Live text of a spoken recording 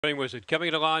Dream Wizard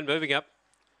coming to line, moving up.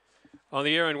 On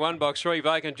the air in 1, box 3,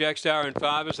 vacant, Jack Star in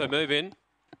 5 as they move in.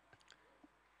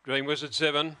 Dream Wizard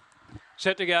 7.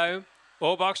 Set to go.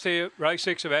 All boxed here. Race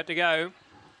 6 about to go.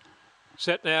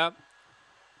 Set now.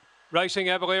 Racing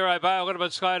Abalero Bay, a little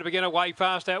bit slow to begin, away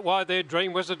fast out wide there.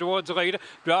 Dream Wizard towards the lead.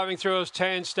 Driving through is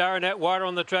Tan Star and out wider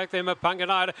on the track there. Mapunga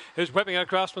Night is whipping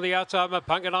across from the outside.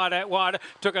 Mapunga Night out wide.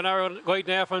 Took an arrow lead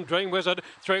now from Dream Wizard.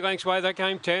 3 lengths away they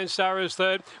came. Tan Star is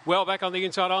third. Well back on the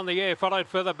inside on the air. Followed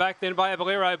further back then by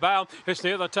Abalero Bay. It's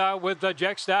near the tail with the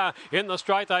Jack Star. In the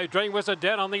straight though. Dream Wizard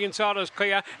down on the inside is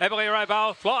clear. Abalero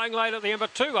Bay flying late at the end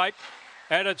but too late.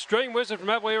 And it's Dream Wizard from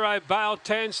Abalero Bay.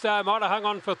 Tan Star might have hung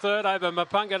on for third over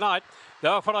Mapunga Night. They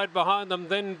were followed behind them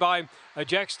then by a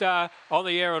Jack Star on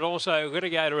the air, and also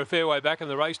Litigator a fair way back in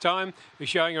the race time is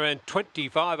showing around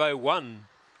 25.01.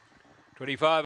 25.